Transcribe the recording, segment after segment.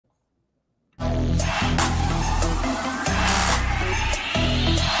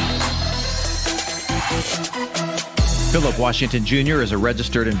Philip Washington Jr. is a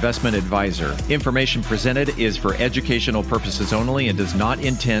registered investment advisor. Information presented is for educational purposes only and does not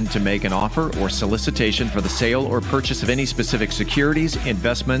intend to make an offer or solicitation for the sale or purchase of any specific securities,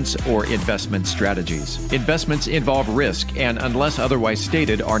 investments, or investment strategies. Investments involve risk and, unless otherwise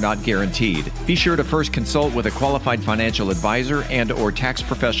stated, are not guaranteed. Be sure to first consult with a qualified financial advisor and/or tax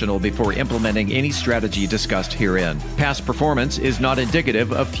professional before implementing any strategy discussed herein. Past performance is not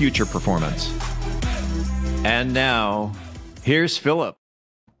indicative of future performance. And now, here's Philip.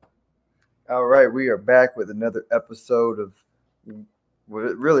 All right, we are back with another episode of,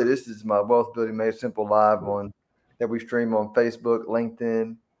 really, this is my Wealth Building Made Simple live one that we stream on Facebook,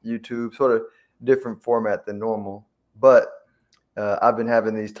 LinkedIn, YouTube, sort of different format than normal. But I've been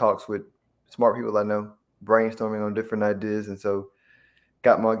having these talks with smart people I know, brainstorming on different ideas. And so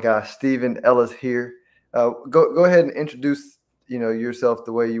got my guy, Stephen Ellis here. Go ahead and introduce, yourself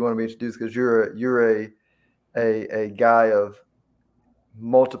the way you want to be introduced, because you're a guy of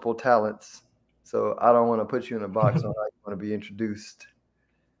multiple talents, so I don't want to put you in a box on how you want to be introduced.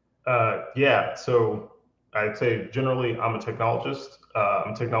 So I'd say generally I'm a technologist.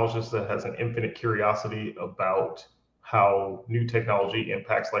 I'm a technologist that has an infinite curiosity about how new technology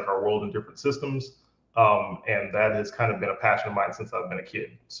impacts like our world and different systems, and that has kind of been a passion of mine since I've been a kid.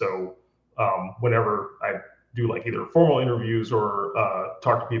 So whenever I do like either formal interviews or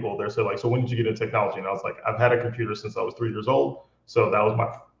talk to people, they're say like, so when did you get into technology? And I was like, I've had a computer since I was 3 years old. So that was my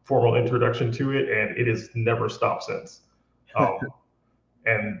formal introduction to it, and it has never stopped since.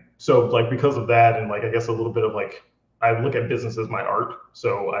 And so like because of that, and like I guess a little bit of like, I look at business as my art.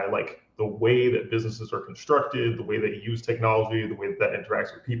 So I like the way that businesses are constructed, the way that you use technology, the way that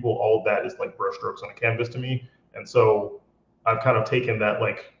interacts with people, all of that is like brushstrokes on a canvas to me. And so I've kind of taken that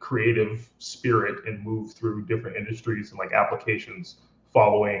like creative spirit and moved through different industries and like applications,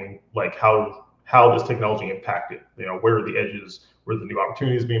 following like how does technology impact it? Where are the edges? Where are the new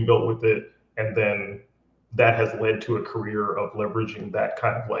opportunities being built with it? And then that has led to a career of leveraging that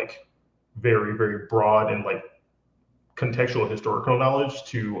kind of like very, very broad and like contextual historical knowledge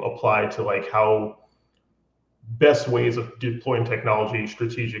to apply to like how best ways of deploying technology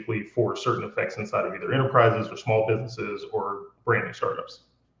strategically for certain effects inside of either enterprises or small businesses or brand new startups.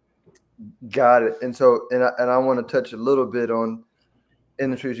 Got it. And so, and I want to touch a little bit on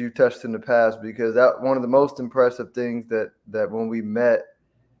industries you've touched in the past, because that one of the most impressive things that when we met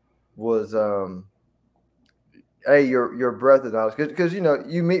was your breadth of knowledge, because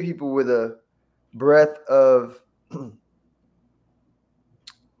you meet people with a breadth of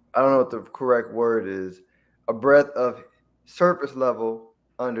I don't know what the correct word is, a breadth of surface level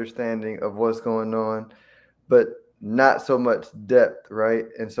understanding of what's going on, but not so much depth, right?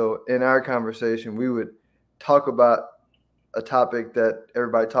 And so in our conversation, we would talk about a topic that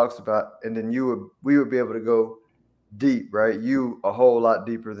everybody talks about, and then we would be able to go deep, right? You a whole lot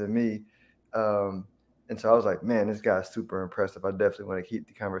deeper than me. And so I was like, man, this guy's super impressive. I definitely want to keep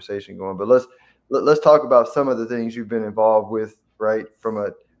the conversation going. But let's talk about some of the things you've been involved with, right? From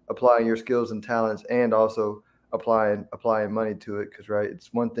applying your skills and talents, and also applying money to it, because right,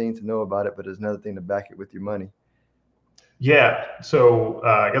 it's one thing to know about it, but it's another thing to back it with your money. Yeah. So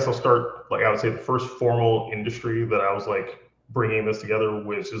I guess I'll start, like I would say the first formal industry that I was like bringing this together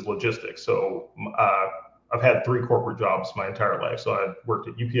is logistics. So I've had 3 corporate jobs my entire life. So I worked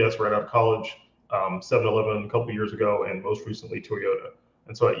at UPS right out of college, 7-Eleven a couple of years ago, and most recently Toyota.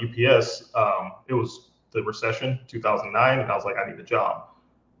 And so at UPS, it was the recession, 2009, and I was like, I need a job.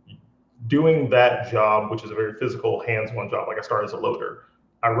 Doing that job, which is a very physical, hands-on job, like I started as a loader,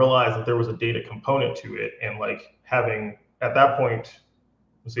 I realized that there was a data component to it. And like having, at that point,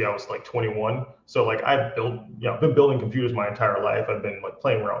 I was like 21. So like I've been building computers my entire life. I've been like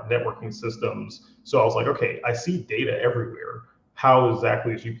playing around with networking systems. So I was like, okay, I see data everywhere. How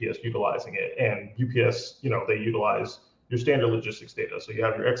exactly is UPS utilizing it? And UPS, they utilize your standard logistics data. So you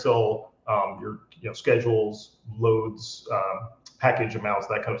have your Excel, your schedules, loads, package amounts,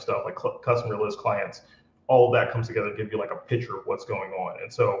 that kind of stuff, like customer list, clients. All of that comes together to give you like a picture of what's going on.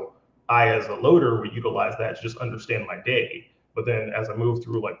 And so I, as a loader, would utilize that to just understand my day. But then as I moved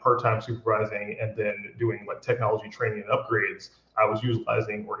through like part-time supervising and then doing like technology training and upgrades, I was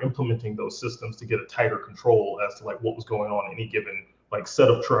utilizing or implementing those systems to get a tighter control as to like what was going on in any given like set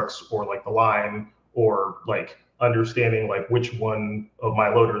of trucks or like the line, or like understanding like which one of my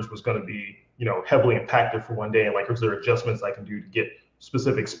loaders was going to be, heavily impacted for one day. And like, is there adjustments I can do to get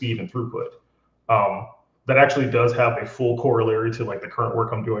specific speed and throughput? That actually does have a full corollary to like the current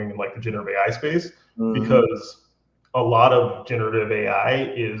work I'm doing in like the generative AI space, because a lot of generative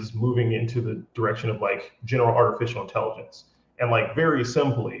AI is moving into the direction of like general artificial intelligence. And like very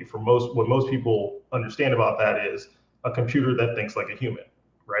simply, what most people understand about that is a computer that thinks like a human,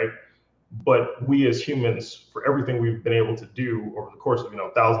 right? But we as humans, for everything we've been able to do over the course of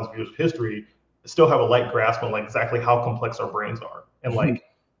thousands of years of history, still have a light grasp on like exactly how complex our brains are, and like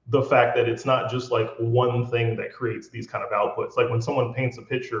the fact that it's not just like one thing that creates these kind of outputs. Like when someone paints a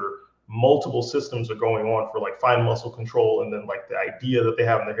picture, multiple systems are going on for like fine muscle control, and then like the idea that they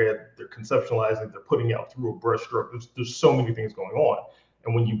have in their head, they're conceptualizing, they're putting out through a brush stroke. There's so many things going on.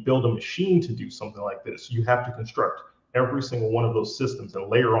 And when you build a machine to do something like this, you have to construct every single one of those systems and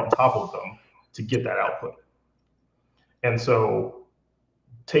layer on top of them to get that output. And so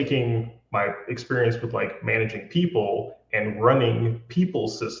taking my experience with like managing people and running people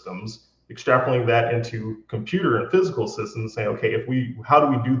systems, extrapolating that into computer and physical systems, saying, okay, how do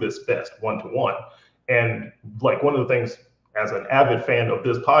we do this best one-to-one? And like one of the things, as an avid fan of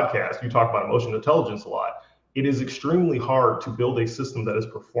this podcast, you talk about emotional intelligence a lot. It is extremely hard to build a system that is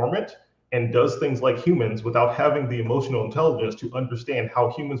performant and does things like humans without having the emotional intelligence to understand how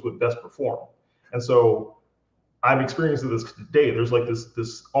humans would best perform. And so I'm experiencing this today. There's like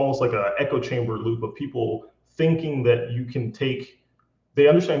this almost like a echo chamber loop of people thinking that you can they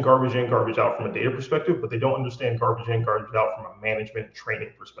understand garbage in, garbage out from a data perspective, but they don't understand garbage in, garbage out from a management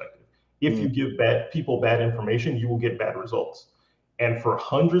training perspective. If you give people bad information, you will get bad results. And for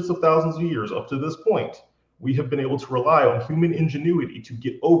hundreds of thousands of years up to this point, we have been able to rely on human ingenuity to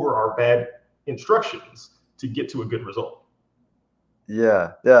get over our bad instructions to get to a good result.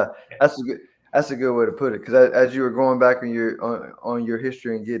 Yeah, that's a good way to put it. Because as you were going back on your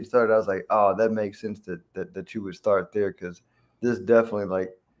history and getting started, I was like, oh, that makes sense that you would start there, because this definitely like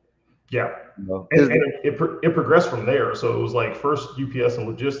and it progressed from there. So it was like first UPS and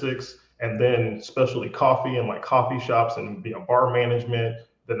logistics, and then specialty coffee and like coffee shops and bar management.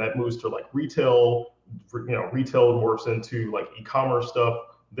 Then that moves to like retail. Retail morphs into like e-commerce stuff.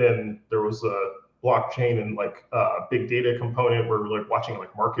 Then there was a blockchain and like big data component where we're like watching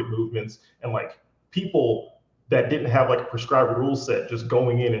like market movements and like people that didn't have like a prescribed rule set just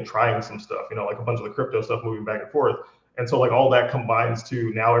going in and trying some stuff, like a bunch of the crypto stuff moving back and forth. And so like all that combines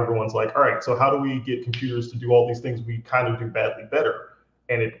to now everyone's like, all right, so how do we get computers to do all these things we kind of do badly better?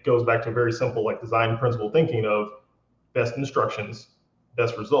 And it goes back to a very simple like design principle thinking of best instructions,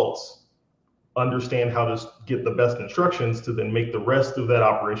 best results. Understand how to get the best instructions to then make the rest of that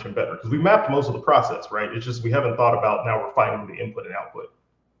operation better. Because we mapped most of the process, right? It's just we haven't thought about now refining the input and output.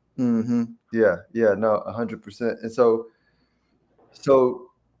 Yeah, no, 100%. And so,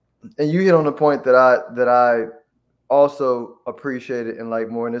 and you hit on the point that I also appreciated, and like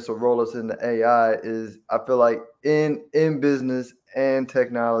more, and this will roll us into AI, is I feel like in business and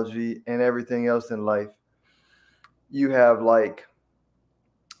technology and everything else in life, you have like,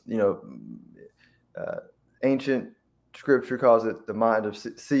 ancient scripture calls it the mind of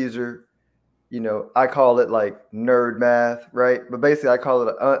Caesar. I call it like nerd math, right? But basically, I call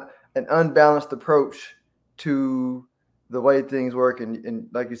it an unbalanced approach to the way things work. And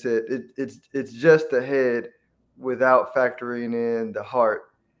like you said, it's just the head without factoring in the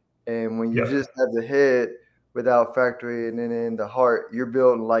heart. And when you just have the head without factoring in the heart, you're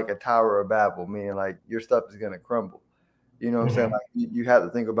building like a Tower of Babel, meaning like your stuff is going to crumble. You know what I'm saying? Like you have to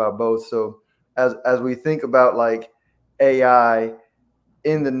think about both. So as we think about like AI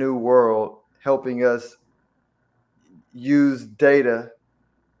in the new world, helping us use data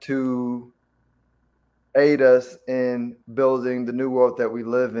to aid us in building the new world that we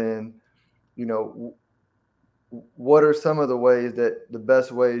live in, what are some of the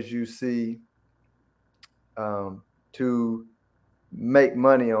best ways you see to make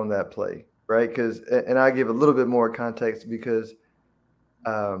money on that play, right? And I give a little bit more context because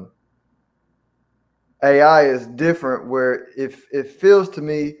AI is different, where it feels to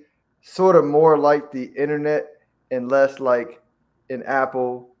me sort of more like the internet and less like an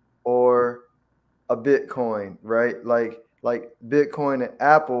Apple or a Bitcoin, right? Like Bitcoin and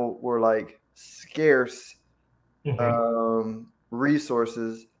Apple were like scarce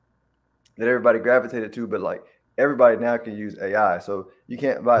resources that everybody gravitated to, but like everybody now can use AI, so you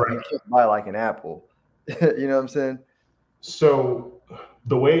can't buy like an Apple. You know what I'm saying? So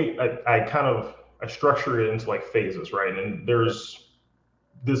the way I structure it into like phases, right? And I'm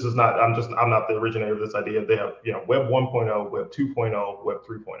not the originator of this idea. They have Web 1.0, Web 2.0, Web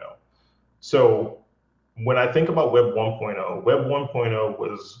 3.0. So when I think about Web 1.0, Web 1.0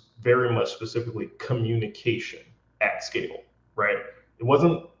 was very much specifically communication at scale, right? It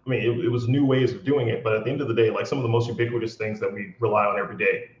wasn't, it was new ways of doing it, but at the end of the day, like some of the most ubiquitous things that we rely on every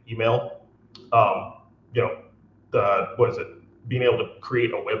day, email, being able to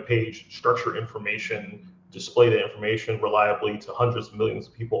create a web page, structure information, display the information reliably to hundreds of millions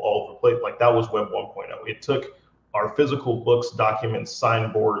of people all over the place. Like that was Web 1.0. It took our physical books, documents,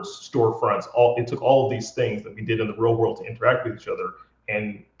 signboards, storefronts, it took all of these things that we did in the real world to interact with each other,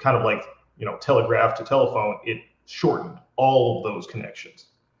 and kind of like, telegraph to telephone, it shortened all of those connections.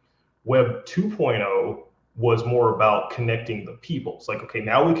 Web 2.0 was more about connecting the people. It's like, okay,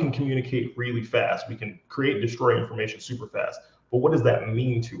 now we can communicate really fast. We can create and destroy information super fast. But what does that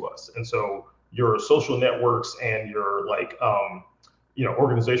mean to us? And so your social networks and your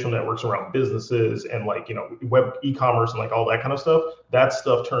organizational networks around businesses and web e-commerce and like all that kind of stuff, that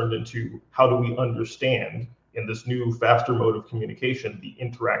stuff turned into how do we understand in this new faster mode of communication, the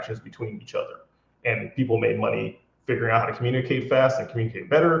interactions between each other. And people made money figuring out how to communicate fast and communicate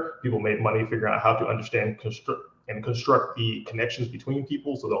better. People made money figuring out how to understand, construct the connections between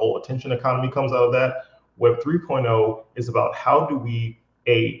people. So the whole attention economy comes out of that. Web 3.0 is about how do we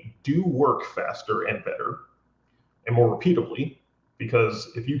do work faster and better and more repeatably,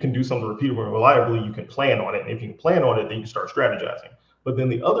 because if you can do something repeatably and reliably, you can plan on it. And if you can plan on it, then you can start strategizing. But then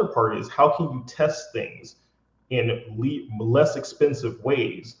the other part is how can you test things in less expensive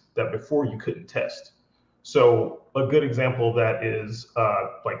ways that before you couldn't test. So a good example of that is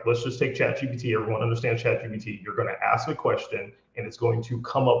let's just take ChatGPT. Everyone understands ChatGPT. You're going to ask a question and it's going to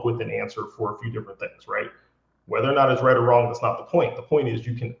come up with an answer for a few different things, right? Whether or not it's right or wrong, that's not the point. The point is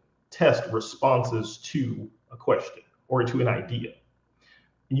you can test responses to a question or to an idea.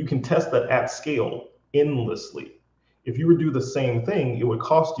 And you can test that at scale endlessly. If you would do the same thing, it would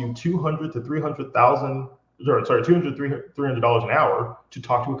cost you $200 to $300 an hour to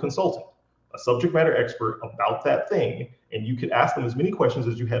talk to a consultant, a subject matter expert about that thing, and you could ask them as many questions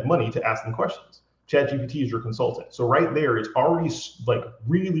as you had money to ask them questions. ChatGPT is your consultant. So right there, it's already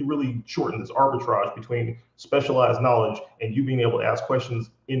really, really shortened this arbitrage between specialized knowledge and you being able to ask questions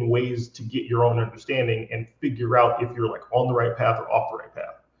in ways to get your own understanding and figure out if you're on the right path or off the right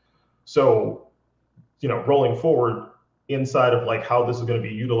path. So, rolling forward inside of how this is going to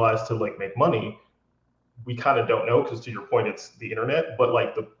be utilized to make money, we kind of don't know, because to your point, it's the internet, but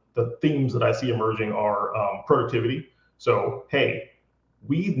the themes that I see emerging are productivity. So, hey,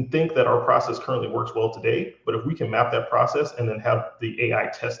 we think that our process currently works well today, but if we can map that process and then have the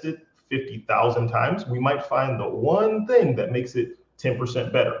AI tested 50,000 times, we might find the one thing that makes it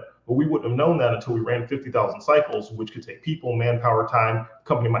 10% better. But we wouldn't have known that until we ran 50,000 cycles, which could take people, manpower, time. The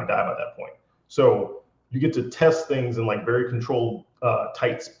company might die by that point. So you get to test things in very controlled,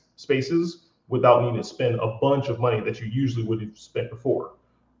 tight spaces without needing to spend a bunch of money that you usually would have spent before.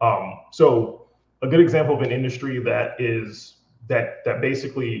 So a good example of an industry that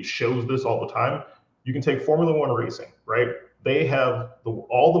basically shows this all the time, you can take Formula One racing, right? They have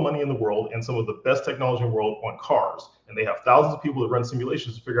all the money in the world and some of the best technology in the world on cars. And they have thousands of people that run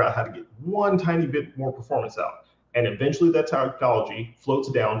simulations to figure out how to get one tiny bit more performance out. And eventually that technology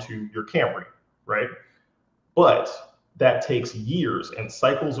floats down to your Camry, right? But that takes years and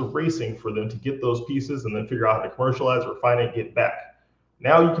cycles of racing for them to get those pieces and then figure out how to commercialize, refine it, get back.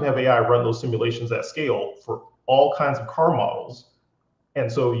 Now you can have AI run those simulations at scale for all kinds of car models. And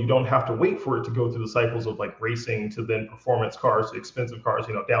so you don't have to wait for it to go through the cycles of racing to then performance cars to expensive cars,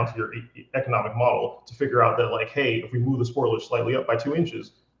 down to your economic model to figure out that hey, if we move the spoiler slightly up by 2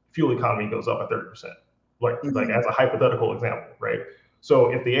 inches, fuel economy goes up by 30%. As a hypothetical example, right?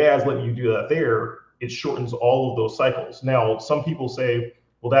 So if the AI is letting you do that there, it shortens all of those cycles. Now, some people say,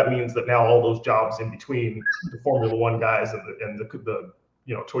 well, that means that now all those jobs in between the Formula One guys and the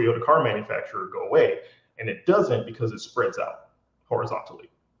Toyota car manufacturer go away. And it doesn't, because it spreads out horizontally.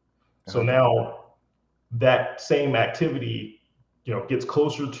 So now that same activity, gets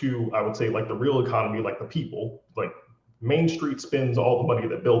closer to, I would say, the real economy, the people. Main Street spends all the money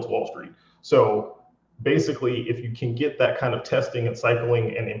that builds Wall Street. So basically, if you can get that kind of testing and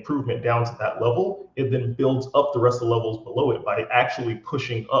cycling and improvement down to that level, it then builds up the rest of the levels below it by actually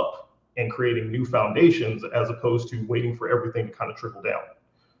pushing up and creating new foundations, as opposed to waiting for everything to kind of trickle down.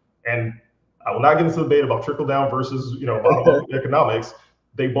 And I will not get into the debate about trickle down versus, bottom up economics.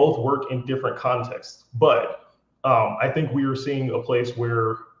 They both work in different contexts. But I think we are seeing a place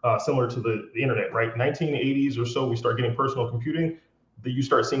where, similar to the internet, right? 1980s or so, we start getting personal computing. You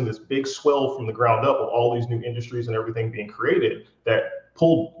start seeing this big swell from the ground up of all these new industries and everything being created that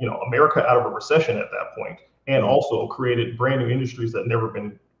pulled, America out of a recession at that point, and also created brand new industries that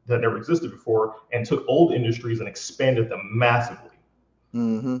never existed before, and took old industries and expanded them massively.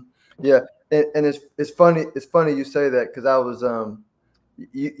 Mm-hmm. Yeah. And it's funny you say that, because I was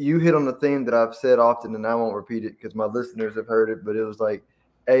you hit on the theme that I've said often, and I won't repeat it because my listeners have heard it, but it was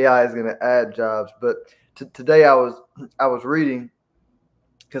AI is going to add jobs. But today I was reading,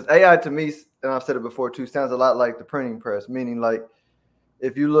 because AI to me, and I've said it before too, sounds a lot like the printing press, meaning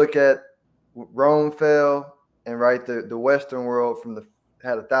if you look at Rome fell, and right, the Western world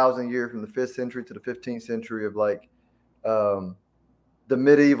had 1,000 years from the 5th century to the 15th century of like um, the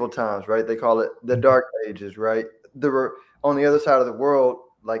medieval times, right? They call it the Dark Ages, right? There were on the other side of the world,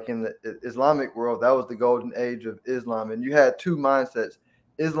 like in the Islamic world, that was the golden age of Islam, and you had two mindsets.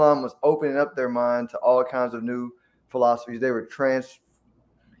 Islam was opening up their mind to all kinds of new philosophies. They were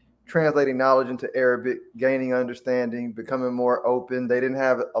translating knowledge into Arabic, gaining understanding, becoming more open. They didn't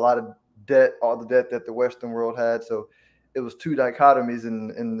have a lot of debt, all the debt that the Western world had. So it was two dichotomies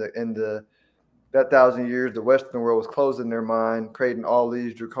in the that 1,000 years. The Western world was closing their mind, creating all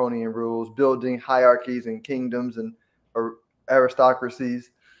these draconian rules, building hierarchies and kingdoms and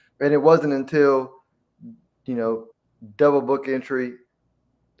aristocracies. And it wasn't until, double book entry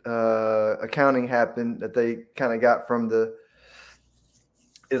accounting happened that they kind of got from the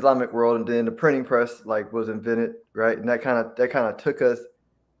Islamic world, and then the printing press like was invented, right? And that kind of took us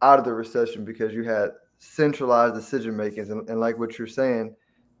out of the recession because you had centralized decision makings, and like what you're saying,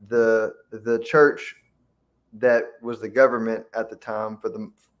 the church that was the government at the time for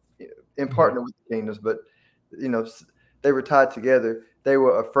the in partner with the kingdoms, but you know they were tied together. They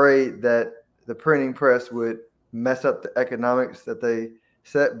were afraid that the printing press would mess up the economics that they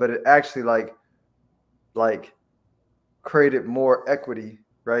set, but it actually like created more equity,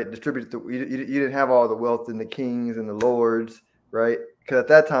 right? Distributed you didn't have all the wealth in the kings and the lords, right? Because at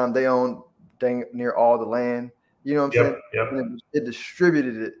that time they owned dang near all the land. You know what I'm saying? Yep. And it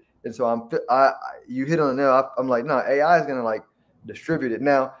distributed it, and so you hit on the nail. I'm like, no, AI is gonna like distribute it.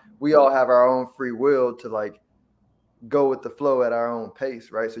 Now we all have our own free will to like go with the flow at our own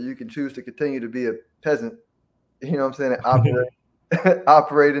pace, right? So you can choose to continue to be a peasant, you know what I'm saying, and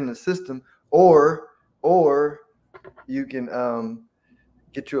operate in the system, or you can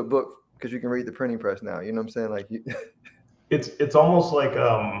get you a book because you can read the printing press now. You know what I'm saying? Like it's almost like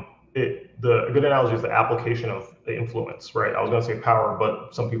the good analogy is the application of the influence, right? I was going to say power,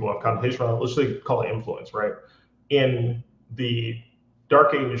 but some people have connotation on it. Let's just call it influence, right? In the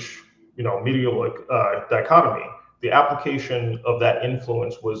dark age, medieval dichotomy, the application of that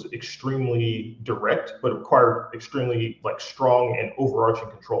influence was extremely direct, but it required extremely like strong and overarching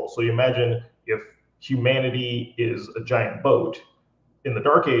control. So you imagine if humanity is a giant boat. In the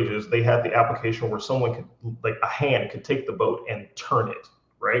dark ages, they had the application where someone could, like a hand could take the boat and turn it,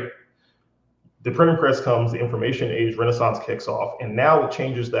 right? The printing press comes, the information age renaissance kicks off, and now it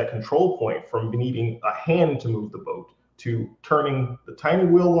changes that control point from needing a hand to move the boat to turning the tiny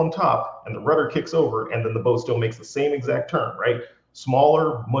wheel on top and the rudder kicks over and then the boat still makes the same exact turn, right?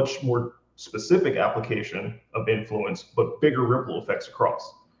 Smaller, much more specific application of influence, but bigger ripple effects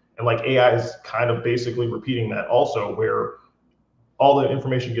across. And like AI is kind of basically repeating that also, where all the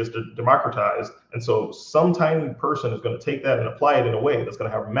information gets democratized. And so some tiny person is going to take that and apply it in a way that's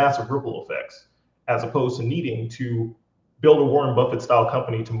going to have massive ripple effects, as opposed to needing to build a Warren Buffett style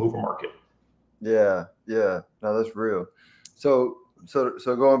company to move a market. Yeah. No, that's real. So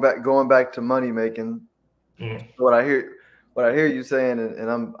going back to money making, what I hear you saying,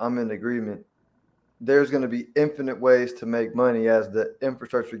 and I'm in agreement. There's going to be infinite ways to make money as the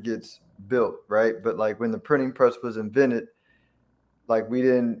infrastructure gets built, right? But like when the printing press was invented, like we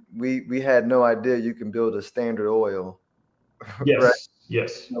had no idea you can build a Standard Oil, Yes, right?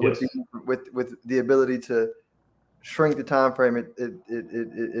 yes, With the ability to shrink the time frame, it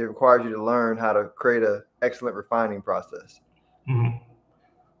requires you to learn how to create an excellent refining process.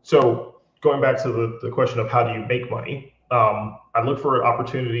 So going back to the question of how do you make money, I look for an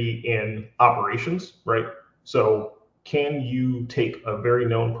opportunity in operations, right? So can you take a very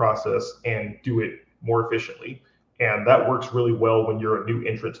known process and do it more efficiently? And that works really well when you're a new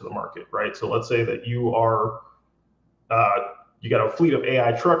entrant to the market, right? So let's say that you got a fleet of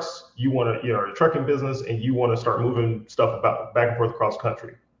AI trucks, you're a trucking business and you want to start moving stuff about back and forth across the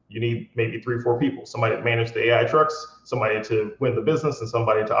country. You need maybe 3 or 4 people, somebody to manage the AI trucks, somebody to win the business, and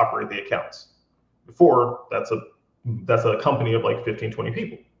somebody to operate the accounts. Before, that's a company of like 15, 20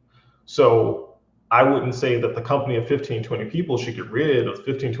 people. So I wouldn't say that the company of 15, 20 people should get rid of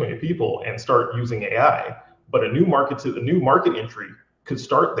 15, 20 people and start using AI. But a new market entry could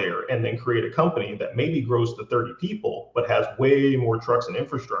start there and then create a company that maybe grows to 30 people, but has way more trucks and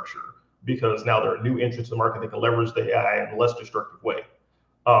infrastructure because now they're a new entrant to the market. They can leverage the AI in a less destructive way.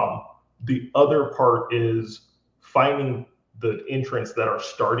 The other part is finding the entrants that are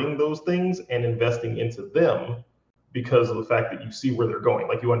starting those things and investing into them because of the fact that you see where they're going,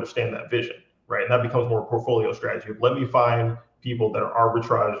 like you understand that vision, right? And that becomes more portfolio strategy. Let me find people that are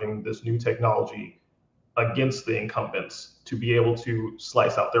arbitraging this new technology against the incumbents to be able to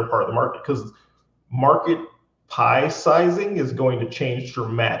slice out their part of the market, because market pie sizing is going to change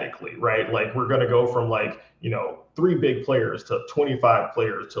dramatically, right? Like we're going to go from like, 3 big players to 25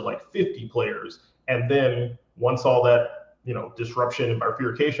 players to like 50 players. And then once all that, disruption and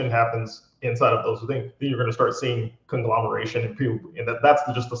bifurcation happens inside of those things, then you're going to start seeing conglomeration and people, and that's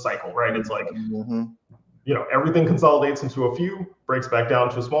just the cycle, right? It's like, everything consolidates into a few, breaks back down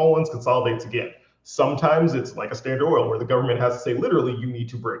to small ones, consolidates again. Sometimes it's like a Standard Oil where the government has to say, literally, you need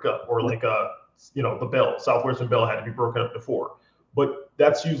to break up, or like the Bell, Southwestern Bell had to be broken up before. But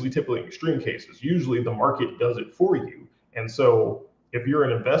that's usually typically in extreme cases. Usually the market does it for you. And so if you're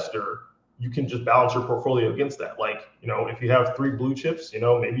an investor, you can just balance your portfolio against that. Like, if you have 3 blue chips,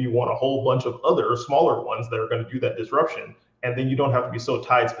 maybe you want a whole bunch of other smaller ones that are going to do that disruption. And then you don't have to be so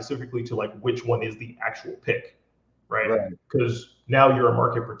tied specifically to like which one is the actual pick, right? Because now you're a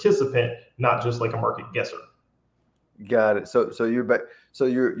market participant, not just like a market guesser. Got it. So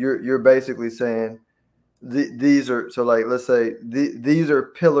you're basically saying these are, so like, let's say these are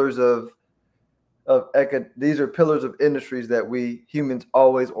pillars these are pillars of industries that we humans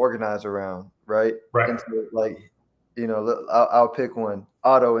always organize around, right? Right. And so, like, I'll pick one: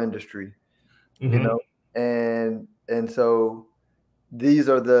 auto industry. And so these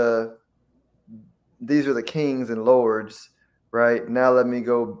are the kings and lords, right? Now let me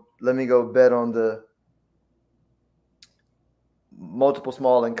go bet on the multiple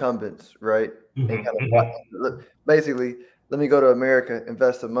small incumbents, right? And kind of basically, let me go to America,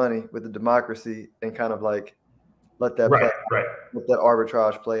 invest some money with the democracy, and kind of like let that play out, let that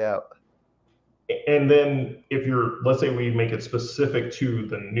arbitrage play out. And then let's say we make it specific to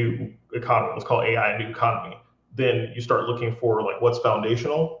the new economy, let's call AI a new economy, then you start looking for like what's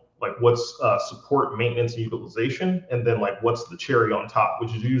foundational, like what's support, maintenance, and utilization, and then like what's the cherry on top,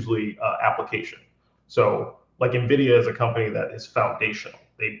 which is usually application. So like NVIDIA is a company that is foundational.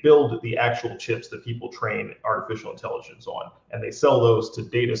 They build the actual chips that people train artificial intelligence on, and they sell those to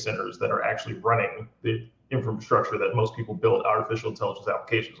data centers that are actually running the infrastructure that most people build artificial intelligence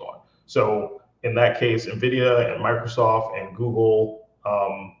applications on. So in that case, NVIDIA and Microsoft and Google,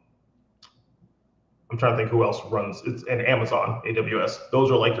 I'm trying to think who else runs it, and Amazon, AWS,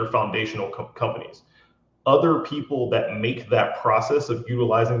 those are like your foundational companies. Other people that make that process of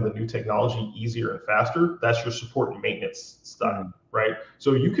utilizing the new technology easier and faster, that's your support and maintenance style, right?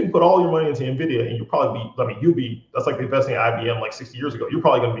 So you can put all your money into NVIDIA and you'll probably that's like investing in IBM like 60 years ago. You're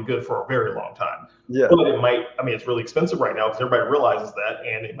probably going to be good for a very long time. Yeah. But it's really expensive right now because everybody realizes that,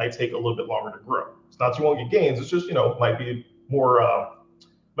 and it might take a little bit longer to grow. It's not you won't get gains. It's just, might be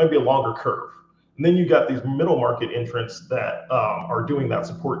a longer curve. And then you got these middle market entrants that are doing that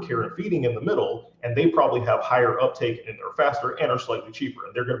support, care, and feeding in the middle, and they probably have higher uptake and they're faster and are slightly cheaper.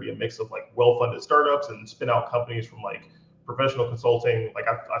 And they're going to be a mix of like well-funded startups and spin out companies from like professional consulting. Like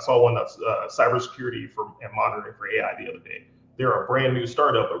I saw one that's cybersecurity and monitoring for AI the other day. They're a brand new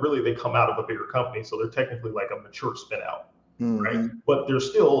startup, but really they come out of a bigger company, so they're technically like a mature spin out, right? But there's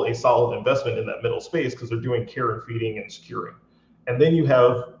still a solid investment in that middle space because they're doing care and feeding and securing. And then you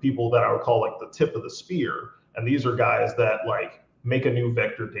have people that I would call like the tip of the spear. And these are guys that like make a new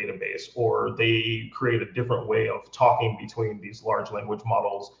vector database, or they create a different way of talking between these large language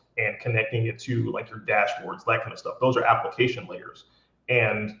models and connecting it to like your dashboards, that kind of stuff. Those are application layers.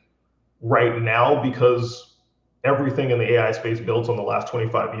 And right now, because everything in the AI space builds on the last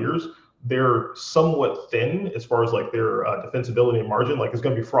 25 years, they're somewhat thin as far as like their defensibility and margin. Like it's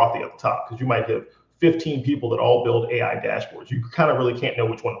going to be frothy at the top because you might have 15 people that all build AI dashboards. You kind of really can't know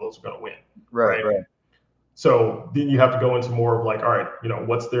which one of those are going to win. Right. So then you have to go into more of like, all right,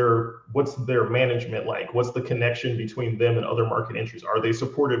 what's their management like? What's the connection between them and other market entries? Are they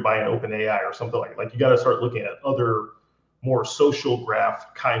supported by an open AI or something like you got to start looking at other more social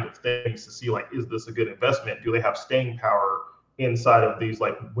graph kind of things to see like, is this a good investment? Do they have staying power inside of these,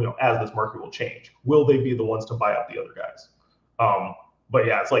 like, as this market will change? Will they be the ones to buy out the other guys? But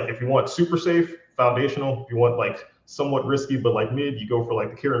yeah, it's like if you want super safe, foundational, if you want like somewhat risky but like mid, you go for like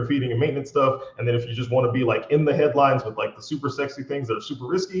the care and feeding and maintenance stuff. And then if you just want to be like in the headlines with like the super sexy things that are super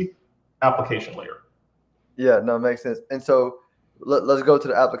risky, application layer. Yeah, no, it makes sense. And so let's go to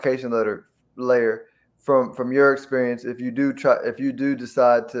the application layer. From your experience, if you do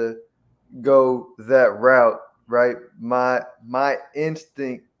decide to go that route, right? My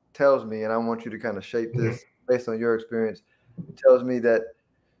instinct tells me, and I want you to kind of shape this based on your experience, tells me that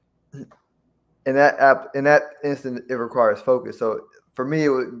in that instant it requires focus. So for me,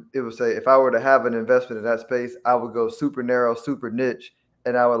 it would say if I were to have an investment in that space, I would go super narrow, super niche,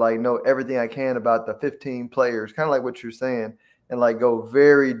 and I would like know everything I can about the 15 players, kind of like what you're saying, and like go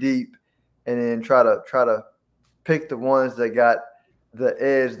very deep, and then try to pick the ones that got the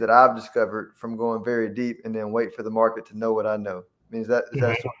edge that I've discovered from going very deep and then wait for the market to know what I know. I mean, is that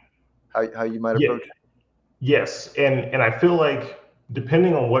Mhm. sort of how you might Yeah. approach it? Yes, and I feel like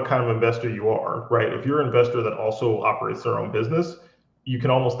depending on what kind of investor you are, right? If you're an investor that also operates their own business, you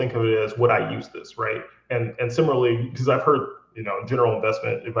can almost think of it as would I use this, right? And similarly, because I've heard, general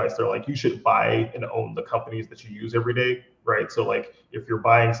investment advice, they're like you should buy and own the companies that you use every day, right? So like if you're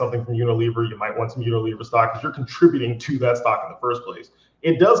buying something from Unilever, you might want some Unilever stock because you're contributing to that stock in the first place.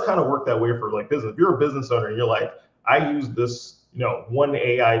 It does kind of work that way for like business. If you're a business owner and you're like, I use this, one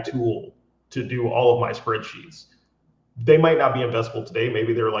AI tool to do all of my spreadsheets. They might not be investable today.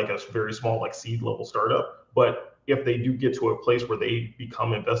 Maybe they're like a very small, like seed level startup. But if they do get to a place where they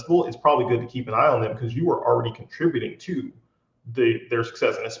become investable, it's probably good to keep an eye on them because you are already contributing to their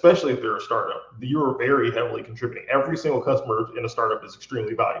success. And especially if they're a startup, you're very heavily contributing. Every single customer in a startup is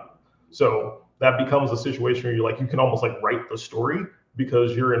extremely valuable. So that becomes a situation where you're like, you can almost like write the story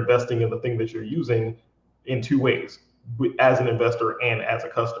because you're investing in the thing that you're using in two ways, as an investor and as a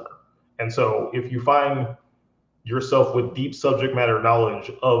customer. And so if you find yourself with deep subject matter knowledge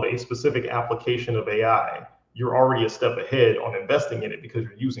of a specific application of AI, you're already a step ahead on investing in it because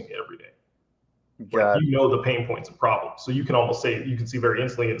you're using it every day. Like Got you know the pain points and problems. So you can almost say, you can see very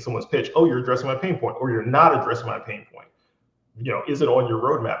instantly in someone's pitch, oh, you're addressing my pain point, or you're not addressing my pain point. Is it on your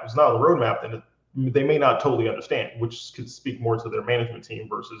roadmap? If it's not on the roadmap, then they may not totally understand, which could speak more to their management team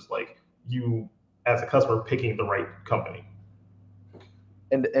versus like you as a customer picking the right company.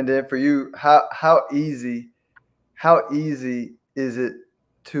 And then for you, how easy is it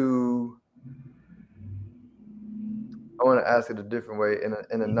to, I want to ask it a different way,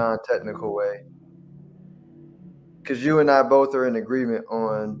 in a non-technical way, because you and I both are in agreement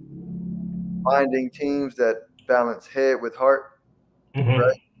on finding teams that balance head with heart, right? Mm-hmm.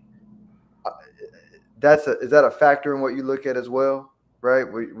 Is that a factor in what you look at as well, right?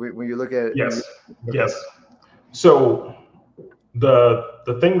 When you look at it, Yes. okay, Yes. So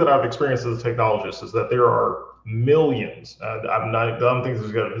the thing that I've experienced as a technologist is that there are millions. I don't think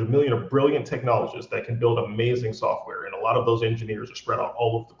there's a million of brilliant technologists that can build amazing software, and a lot of those engineers are spread out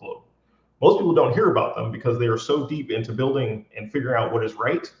all over the globe. Most people don't hear about them because they are so deep into building and figuring out what is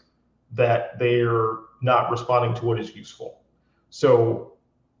right that they're not responding to what is useful. So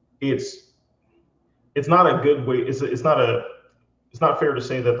it's it's not a good way. It's not fair to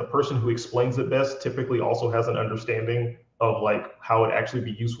say that the person who explains it best typically also has an understanding of like how it actually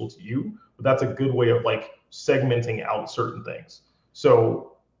be useful to you. But that's a good way of like segmenting out certain things.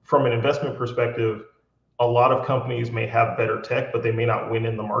 So from an investment perspective, a lot of companies may have better tech, but they may not win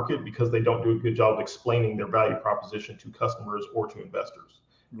in the market because they don't do a good job of explaining their value proposition to customers or to investors.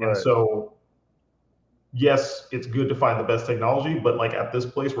 And right. so yes, it's good to find the best technology, but like at this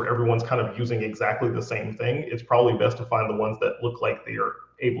place where everyone's kind of using exactly the same thing, it's probably best to find the ones that look like they are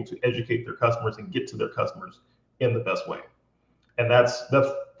able to educate their customers and get to their customers in the best way. And that's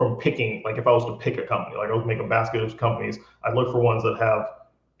from picking, like if I was to pick a company, like I would make a basket of companies, I'd look for ones that have,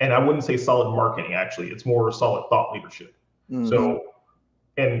 and I wouldn't say solid marketing actually, it's more solid thought leadership. Mm-hmm. So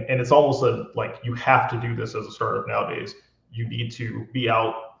and it's almost like you have to do this as a startup nowadays. You need to be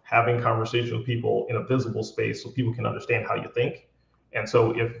out having conversations with people in a visible space so people can understand how you think. And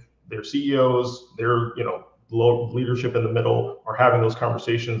so if their CEOs, their low leadership in the middle are having those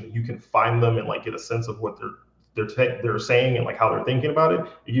conversations, you can find them and like get a sense of what they're saying and like how they're thinking about it.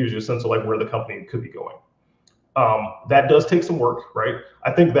 It gives you a sense of like where the company could be going. That does take some work, right?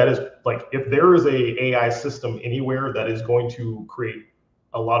 I think that is like if there is a AI system anywhere that is going to create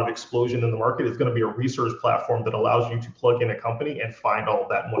a lot of explosion in the market, it's going to be a research platform that allows you to plug in a company and find all of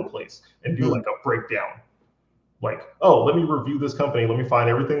that in one place and do like a breakdown. Like, oh, let me review this company. Let me find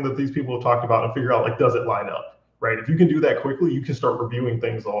everything that these people have talked about and figure out like, does it line up, right? If you can do that quickly, you can start reviewing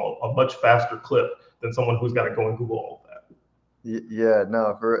things on a much faster clip than someone who's got to go and Google all of that. Yeah,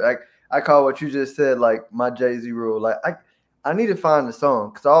 no, I call what you just said like my Jay-Z rule. Like I need to find the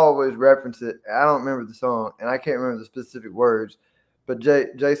song because I always reference it. I don't remember the song and I can't remember the specific words, but Jay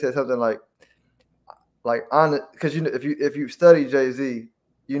said something like on it because if you study Jay-Z,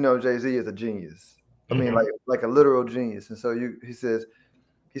 you know Jay-Z is a genius. I mean Mm-hmm. like a literal genius. And so he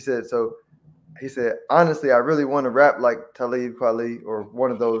said honestly I really want to rap like Talib Kweli or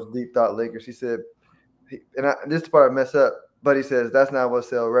one of those deep thought linkers. He said this is the part I mess up, but he says that's not what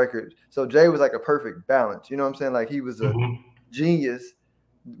sell records. So Jay was like a perfect balance. You know what I'm saying? Like he was a Mm-hmm. genius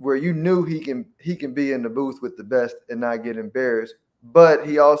where you knew he can be in the booth with the best and not get embarrassed, but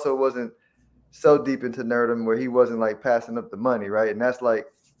he also wasn't so deep into nerdom where he wasn't like passing up the money, right? And that's like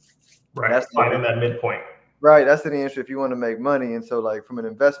Right. that's Finding that midpoint. right. That's the answer if you want to make money. And so like from an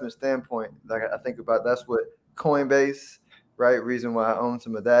investment standpoint, like I think about that's what Coinbase, right? Reason why I own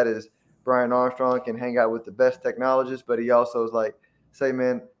some of that is Brian Armstrong can hang out with the best technologists, but he also is like, say,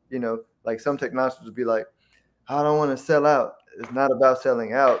 man, like some technologists would be like, I don't want to sell out. It's not about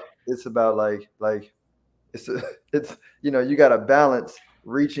selling out. It's about like it's it's you got to balance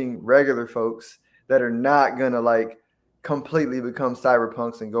reaching regular folks that are not gonna like completely become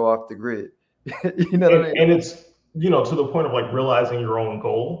cyberpunks and go off the grid. You know what I mean? And it's, to the point of like realizing your own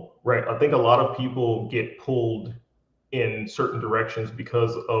goal, right? I think a lot of people get pulled in certain directions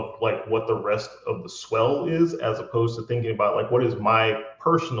because of like what the rest of the swell is, as opposed to thinking about like, what is my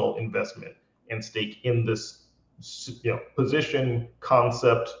personal investment and stake in this, position,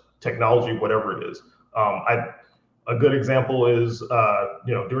 concept, technology, whatever it is. A good example is,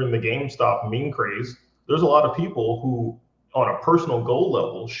 during the GameStop meme craze, there's a lot of people who, on a personal goal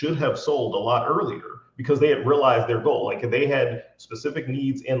level, should have sold a lot earlier because they had realized their goal. Like they had specific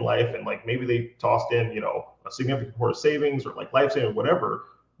needs in life, and like maybe they tossed in, a significant part of savings or like life saving, whatever.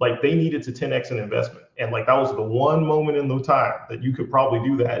 Like they needed to 10x an investment, and like that was the one moment in the time that you could probably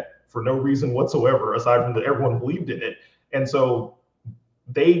do that for no reason whatsoever, aside from that everyone believed in it. And so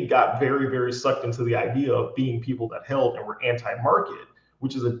they got very, very sucked into the idea of being people that held and were anti-market,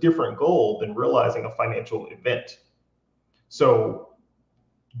 which is a different goal than realizing a financial event. So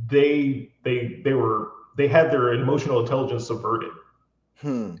they had their emotional intelligence subverted.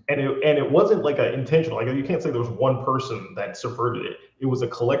 And it wasn't like an intentional, like you can't say there was one person that subverted it. It was a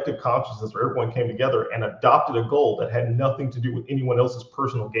collective consciousness where everyone came together and adopted a goal that had nothing to do with anyone else's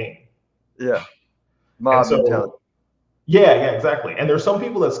personal gain. Yeah. Mob mentality. Yeah, exactly. And there's some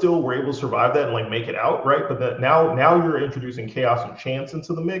people that still were able to survive that and like make it out, right? But that now you're introducing chaos and chance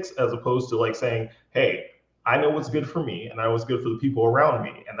into the mix, as opposed to like saying, hey, I know what's good for me and I know what's good for the people around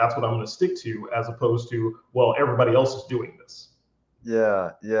me, and that's what I'm going to stick to, as opposed to, well, everybody else is doing this.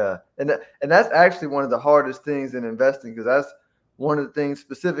 Yeah. And that's actually one of the hardest things in investing, because that's one of the things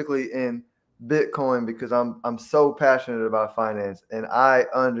specifically in Bitcoin, because I'm so passionate about finance and I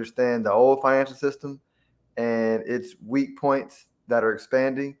understand the old financial system and its weak points that are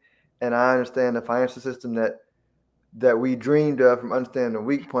expanding, and I understand the financial system that we dreamed of from understanding the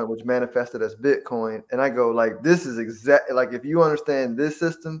weak point, which manifested as Bitcoin. And I go like, this is exactly like, if you understand this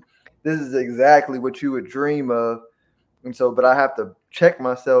system, this is exactly what you would dream of. And so, but I have to check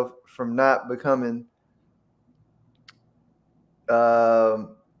myself from not becoming, I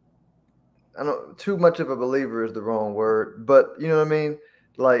don't, too much of a believer is the wrong word, but you know what I mean?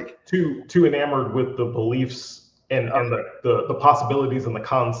 Like too enamored with the beliefs and the possibilities and the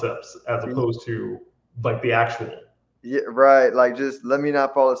concepts, as opposed to like the actual. Yeah, right. Like, just let me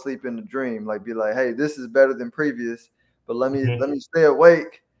not fall asleep in the dream. Like, be like, hey, this is better than previous, but let me stay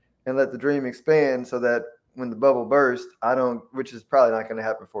awake and let the dream expand, so that when the bubble bursts, I don't, which is probably not going to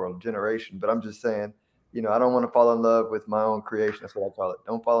happen for a generation, but I'm just saying, I don't want to fall in love with my own creation. That's what I call it.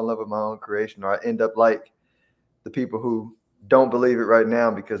 Don't fall in love with my own creation, or I end up like the people who don't believe it right now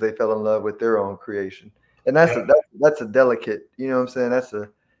because they fell in love with their own creation. And that's a delicate, you know what I'm saying? That's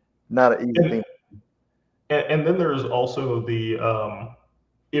not an easy thing. And then there's also the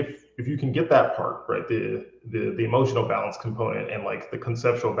if you can get that part right, the emotional balance component and like the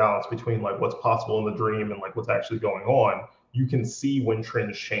conceptual balance between like what's possible in the dream and like what's actually going on, you can see when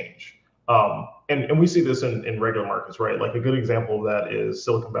trends change. And we see this in regular markets, right? Like a good example of that is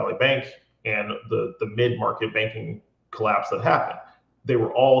Silicon Valley Bank and the mid-market banking collapse that happened. They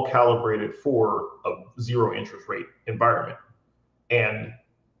were all calibrated for a zero interest rate environment. And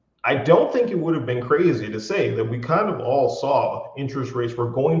I don't think it would have been crazy to say that we kind of all saw interest rates were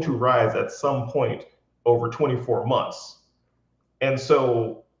going to rise at some point over 24 months. And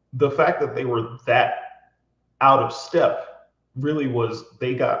so the fact that they were that out of step really was,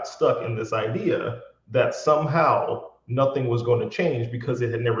 they got stuck in this idea that somehow nothing was going to change because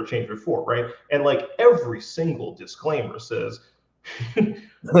it had never changed before, right? And like every single disclaimer says, current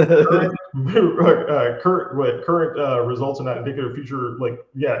results are not indicative of future, like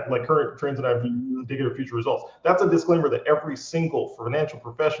current trends are not indicative of future results. That's a disclaimer that every single financial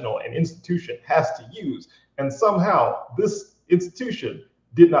professional and institution has to use. And somehow this institution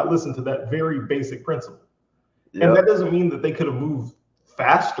did not listen to that very basic principle. Yep. And that doesn't mean that they could have moved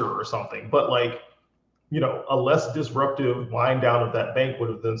faster or something, but like, a less disruptive wind down of that bank would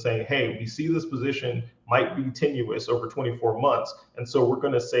have been saying, hey, we see this position might be tenuous over 24 months. And so we're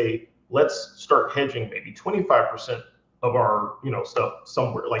going to say, let's start hedging maybe 25% of our, stuff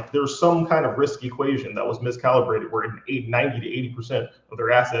somewhere. Like there's some kind of risk equation that was miscalibrated where 90 to 80% of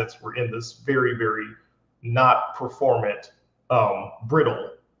their assets were in this very, very not performant, brittle,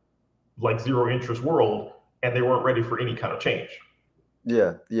 like zero interest world, and they weren't ready for any kind of change.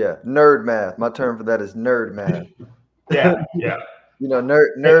 Yeah. Nerd math. My term for that is nerd math. Yeah, yeah. You know,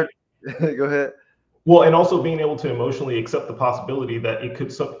 nerd. Go ahead. Well, and also being able to emotionally accept the possibility that it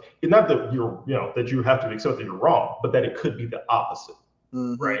could, not that that you have to accept that you're wrong, but that it could be the opposite,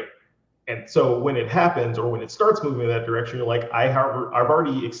 Mm-hmm. right? And so when it happens or when it starts moving in that direction, you're like, I've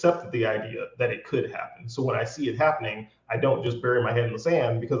already accepted the idea that it could happen. So when I see it happening, I don't just bury my head in the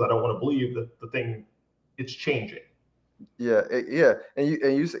sand because I don't want to believe that the thing it's changing. Yeah, yeah, and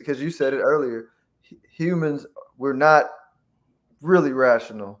you because you said it earlier, humans, we're not really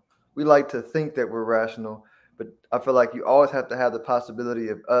rational. We like to think that we're rational, but I feel like you always have to have the possibility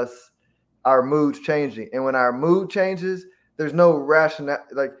of our moods changing. And when our mood changes, there's no rational,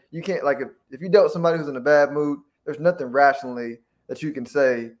 like you can't, like if you dealt with somebody who's in a bad mood, there's nothing rationally that you can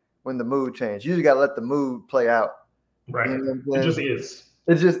say when the mood changes. You just got to let the mood play out. Right. You know what It I'm just saying? is.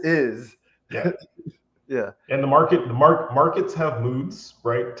 It just is. Yeah. Yeah. And markets have moods,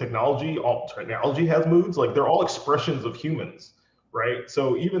 right? Technology has moods. Like they're all expressions of humans, right?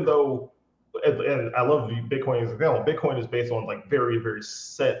 So even though, and I love the Bitcoin as an example, Bitcoin is based on like very, very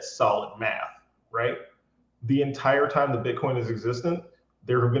set, solid math, right? The entire time that Bitcoin is existent,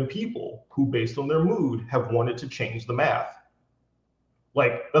 there have been people who, based on their mood, have wanted to change the math.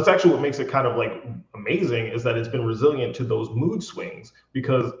 Like that's actually what makes it kind of like amazing is that it's been resilient to those mood swings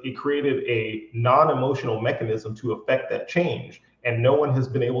because it created a non-emotional mechanism to affect that change, and no one has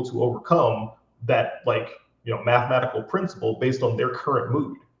been able to overcome that mathematical principle based on their current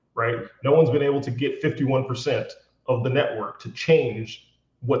mood, right? No one's been able to get 51% of the network to change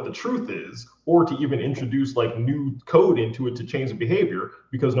what the truth is or to even introduce like new code into it to change the behavior,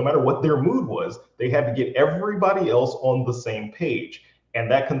 because no matter what their mood was, they had to get everybody else on the same page. And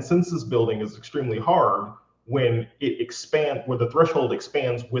that consensus building is extremely hard when the threshold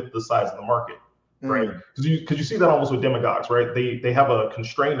expands with the size of the market, right? Because you see that almost with demagogues, right? They have a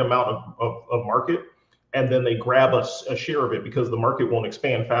constrained amount of market, and then they grab a share of it because the market won't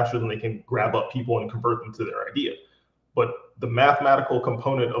expand faster than they can grab up people and convert them to their idea. But the mathematical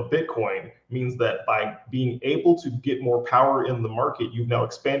component of Bitcoin means that by being able to get more power in the market, you've now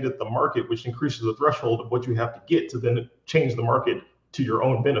expanded the market, which increases the threshold of what you have to get to then change the market to your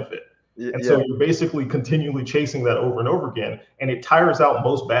own benefit. And so you're basically continually chasing that over and over again, and it tires out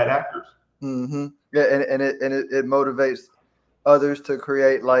most bad actors. Mm-hmm. Yeah, and it motivates others to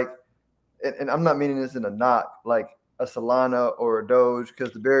create like, and I'm not meaning this in a knock, like a Solana or a Doge,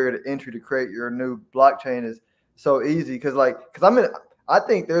 because the barrier to entry to create your new blockchain is so easy. Because I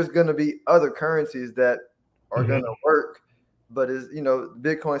think there's going to be other currencies that are going to work, but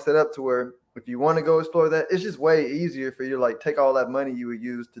Bitcoin set up to where if you want to go explore that, it's just way easier for you to like take all that money you would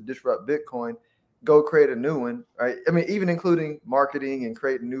use to disrupt Bitcoin, go create a new one, right? I mean, even including marketing and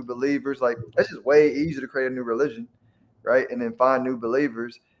creating new believers, like that's just way easier to create a new religion, right? And then find new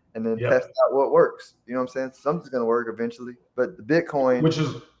believers and then test out what works. You know what I'm saying? Something's going to work eventually. But the Bitcoin,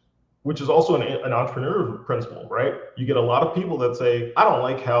 which is also an entrepreneur principle, right? You get a lot of people that say, I don't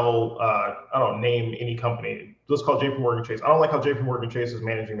like how I don't name any company. Let's call JP Morgan Chase. I don't like how JP Morgan Chase is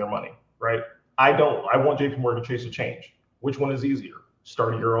managing their money, right? I want JP Morgan Chase to change. Which one is easier?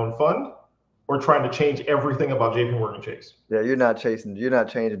 Starting your own fund or trying to change everything about JP Morgan Chase? Yeah, you're not changing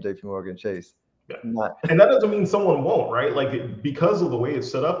JP Morgan Chase. Yeah. And that doesn't mean someone won't, right? Like because of the way it's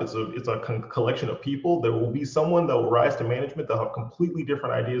set up, it's a collection of people. There will be someone that will rise to management that have completely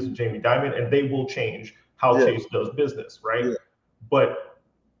different ideas than Jamie Dimon, and they will change how Chase does business, right? Yeah. But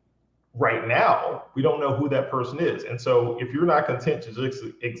right now, we don't know who that person is. And so if you're not content to just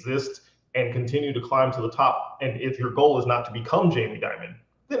exist and continue to climb to the top, and if your goal is not to become Jamie Dimon,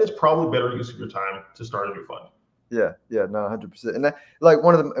 then it's probably better use of your time to start a new fund. Yeah, no, 100%. And that, like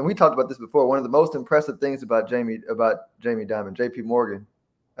and we talked about this before. One of the most impressive things about Jamie Dimon, JP Morgan,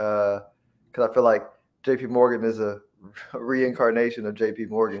 because I feel like JP Morgan is a reincarnation of JP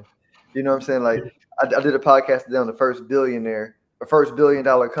Morgan. You know what I'm saying? Like I did a podcast today on the first $1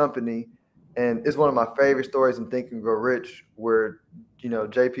 billion company, and it's one of my favorite stories in Think and Grow Rich, where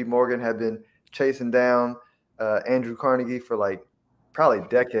JP Morgan had been chasing down Andrew Carnegie for like probably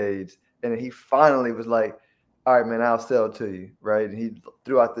decades, and he finally was like, all right, man, I'll sell to you, right? And he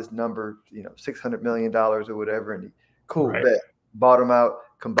threw out this number, $600 million or whatever, and bet, bought him out,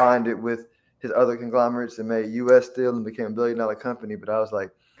 combined it with his other conglomerates and made U.S. Steel and became $1 billion company. But I was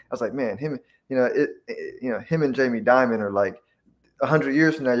like, man, him and Jamie Dimon are like 100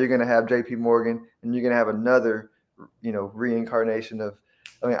 years from now, you're going to have J.P. Morgan, and you're going to have another, reincarnation of.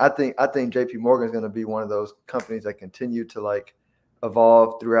 I mean, I think J.P. Morgan is going to be one of those companies that continue to like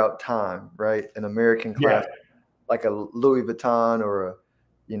evolve throughout time, right? An American class. Yeah. Like a Louis Vuitton or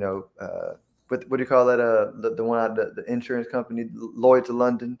what do you call that? The one out the insurance company, Lloyd's of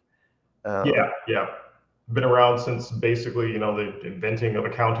London. Yeah. been around since basically, the inventing of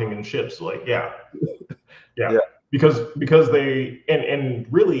accounting and ships. Like, yeah. Because they, and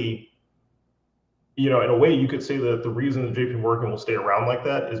really, in a way, you could say that the reason that JP Morgan will stay around like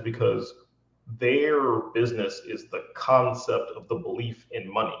that is because their business is the concept of the belief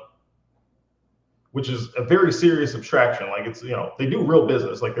in money, which is a very serious abstraction. Like, it's, they do real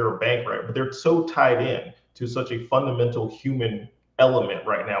business, like they're a bank, right? But they're so tied in to such a fundamental human element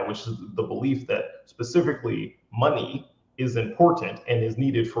right now, which is the belief that specifically money is important and is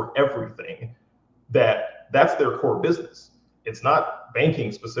needed for everything, that's their core business. It's not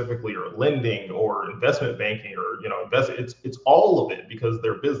banking specifically or lending or investment banking or it's all of it, because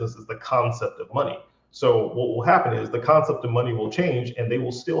their business is the concept of money. So what will happen is the concept of money will change, and they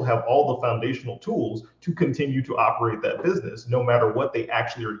will still have all the foundational tools to continue to operate that business, no matter what they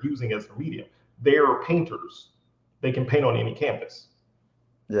actually are using as a medium. They are painters. They can paint on any canvas.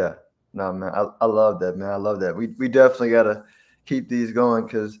 Yeah. No, man, I love that, man. I love that. We definitely got to keep these going,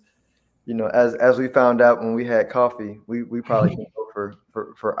 because, as we found out when we had coffee, we probably can go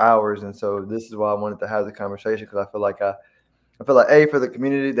for hours. And so this is why I wanted to have the conversation, because I feel like for the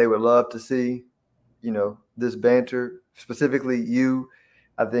community, they would love to see, this banter, specifically you.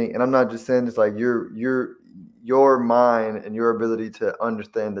 I think, and I'm not just saying this, like your mind and your ability to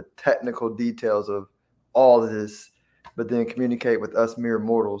understand the technical details of all of this, but then communicate with us mere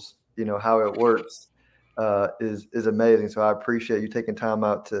mortals, how it works, is amazing. So I appreciate you taking time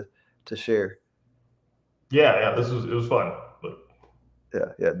out to share. Yeah, it was fun.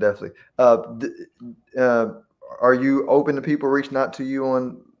 Yeah, definitely. Are you open to people reaching out to you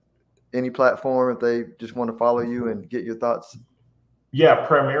on any platform if they just want to follow you and get your thoughts? Yeah,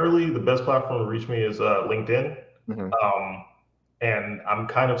 primarily the best platform to reach me is LinkedIn. Mm-hmm. And I'm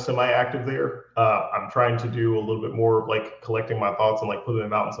kind of semi-active there. I'm trying to do a little bit more of like collecting my thoughts and like putting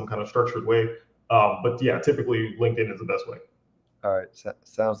them out in some kind of structured way. But yeah, typically LinkedIn is the best way. All right,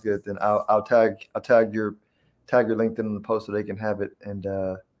 sounds good. Then I'll tag your LinkedIn in the post so they can have it. And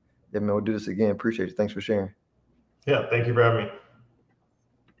yeah, man, we'll do this again. Appreciate you. Thanks for sharing. Yeah, thank you for having me.